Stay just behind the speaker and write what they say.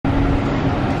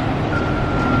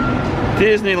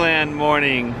Disneyland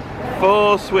morning,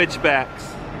 full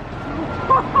switchbacks.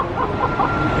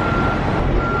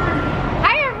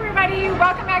 Hi everybody,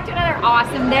 welcome back to another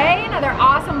awesome day, another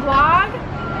awesome vlog.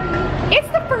 It's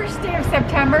the first day of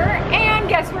September and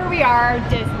guess where we are?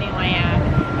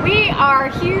 Disneyland. We are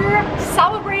here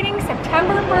celebrating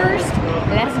September 1st.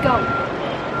 Let's go.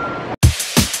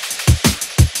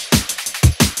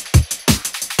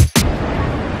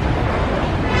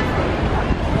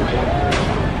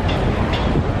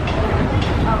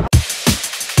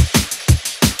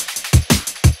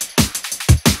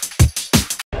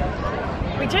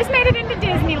 Just made it into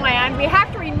Disneyland. We have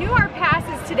to renew our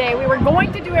passes today. We were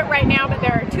going to do it right now, but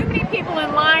there are too many people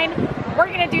in line. We're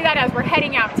gonna do that as we're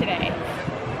heading out today.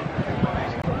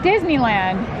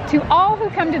 Disneyland. To all who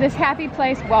come to this happy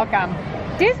place, welcome.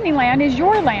 Disneyland is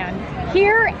your land.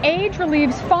 Here, age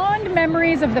relieves fond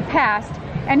memories of the past,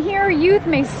 and here youth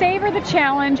may savor the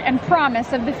challenge and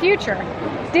promise of the future.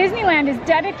 Disneyland is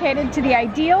dedicated to the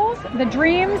ideals, the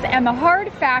dreams, and the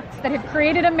hard facts that have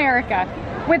created America,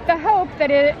 with the hope that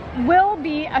it will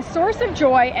be a source of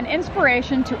joy and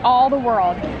inspiration to all the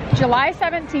world. July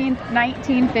 17th,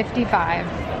 1955.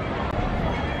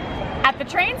 At the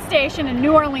train station in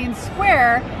New Orleans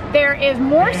Square, there is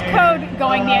Morse code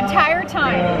going the entire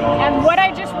time. And what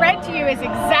I just read to you is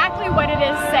exactly what it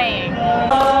is saying.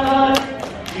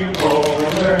 You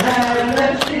hold her hand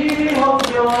and she holds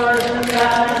yours, and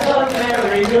that's a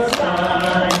very good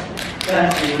sign.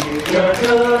 That means your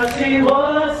Tootsie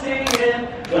was singing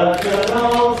the good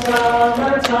old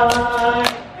summertime.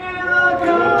 In the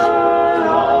good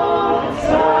old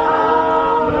summertime.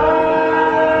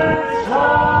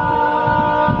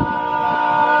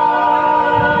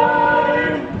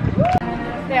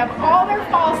 They have all their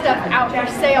fall stuff out for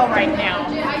sale right now.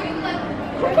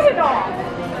 Look at it all.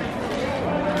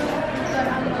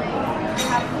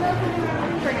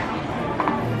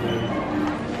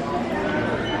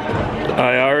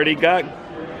 I already got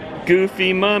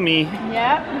Goofy Mummy.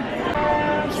 Yep.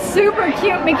 Super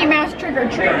cute Mickey Mouse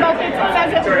trick-or-treat buckets. It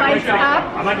says it lights up.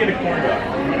 I might get a corn dog.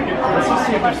 Let's just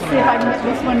see if there's See if I can get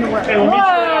this one to work. Hey, we'll Look!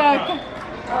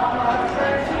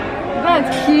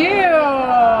 That's cute!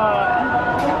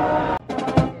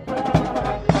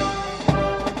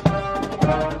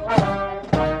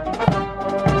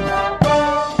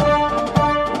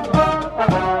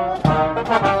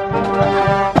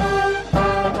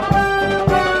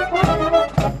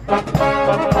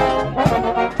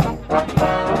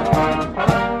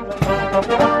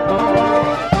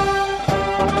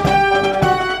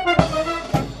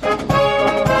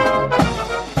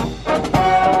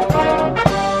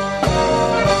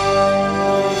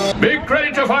 Big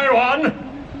credit to Fire One!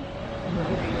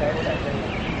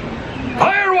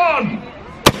 Fire One!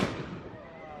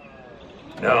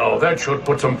 Now that should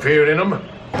put some fear in them.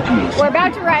 We're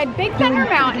about to ride Big Thunder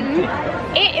Mountain.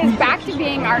 It is back to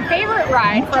being our favorite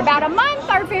ride. For about a month,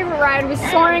 our favorite ride was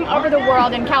Soaring Over the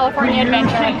World in California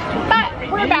Adventure. But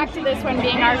we're back to this one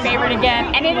being our favorite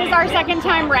again, and it is our second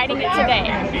time riding it today.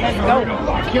 Let's go.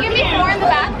 Can you give me 4 in the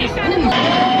back?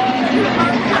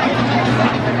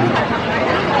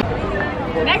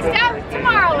 Next up,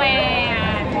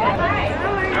 Tomorrowland.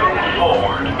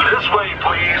 Forward. This way,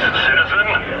 please, citizen.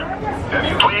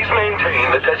 Please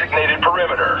maintain the designated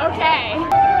perimeter. Okay.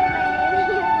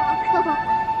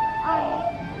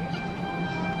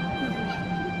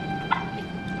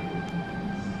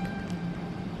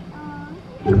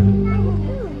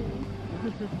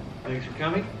 Thanks for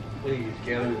coming. Please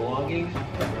gather your belongings.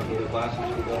 Remember the classes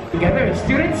will go. Together, and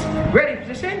students, ready,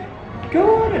 position?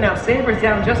 Good, and now sabers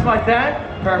down just like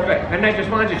that. Perfect. And I just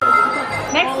wanted to...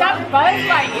 Next up, Buzz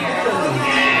Lightyear.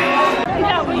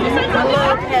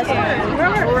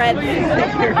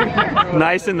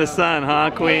 Nice in the sun,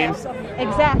 huh, Queen?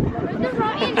 Exactly.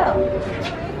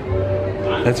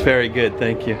 That's very good,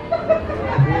 thank you.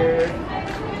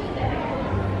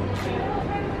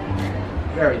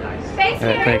 Very nice. Thanks,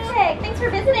 Thanks. Thanks for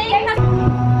visiting.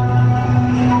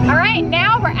 All right,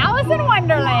 now we're Alice in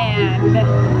Wonderland. We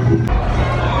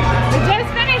just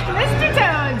finished Mr.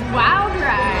 Toads Wild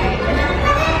Ride.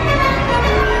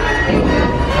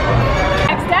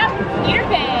 Next up, Peter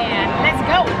Pan. Let's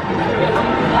go.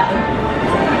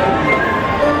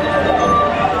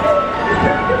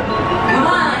 Come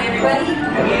on, everybody.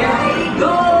 Here we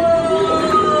go.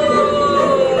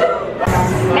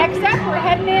 Next up, we're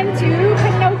heading into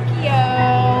Pinocchio.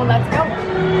 Let's go.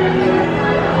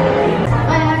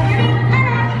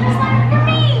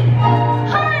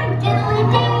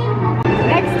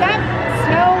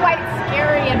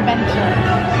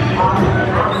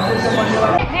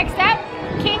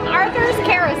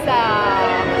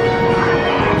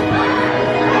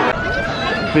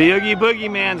 The Oogie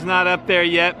Boogie Man's not up there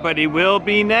yet, but he will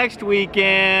be next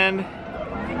weekend.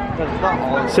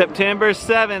 September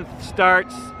 7th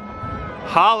starts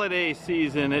holiday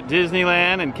season at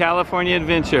Disneyland and California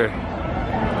Adventure.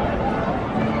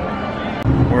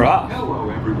 We're off. Hello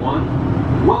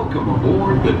everyone. Welcome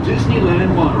aboard the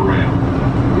Disneyland monorail.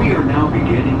 We are now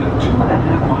beginning a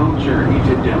 2.5-mile journey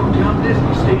to downtown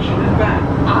Disney Station and back.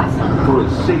 Awesome. For a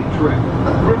safe trip,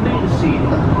 remain seated,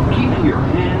 keeping your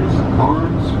hands,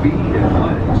 arms, feet, and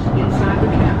legs inside the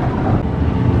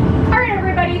cabin. Alright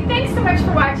everybody, thanks so much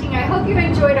for watching. I hope you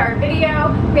enjoyed our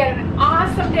video. We had an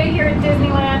awesome day here at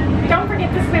Disneyland. Don't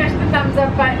forget to smash the thumbs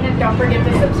up button and don't forget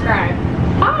to subscribe.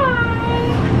 Bye!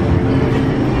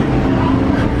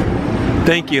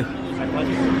 Thank you.